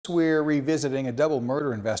We're revisiting a double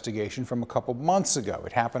murder investigation from a couple months ago.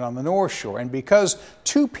 It happened on the North Shore, and because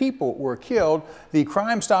 2 people were killed, the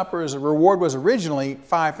Crime Stoppers reward was originally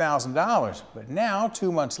 $5,000, but now,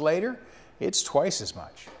 2 months later, it's twice as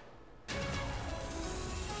much.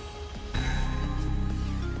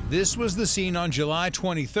 This was the scene on July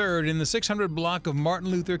 23rd in the 600 block of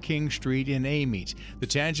Martin Luther King Street in Amite. The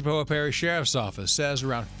Tangipahoa Parish Sheriff's Office says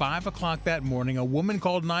around 5 o'clock that morning, a woman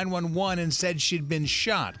called 911 and said she'd been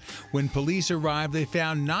shot. When police arrived, they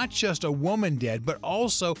found not just a woman dead, but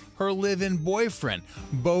also her live-in boyfriend.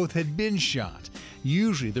 Both had been shot.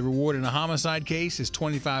 Usually, the reward in a homicide case is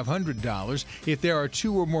 $2,500. If there are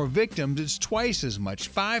 2 or more victims, it's twice as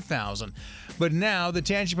much, $5,000. But now, the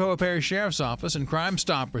Tangipahoa Parish Sheriff's Office and Crime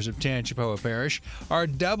Stoppers of Tangipahoa Parish are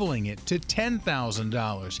doubling it to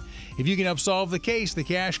 $10,000. If you can help solve the case, the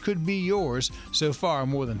cash could be yours. So far,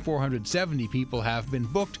 more than 470 people have been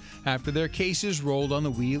booked after their cases rolled on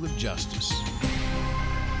the wheel of justice.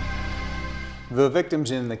 The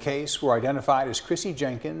victims in the case were identified as Chrissy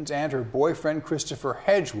Jenkins and her boyfriend Christopher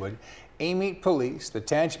Hedgewood. Amite Police, the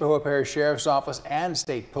Tangipahoa Parish Sheriff's Office, and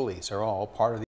State Police are all part of the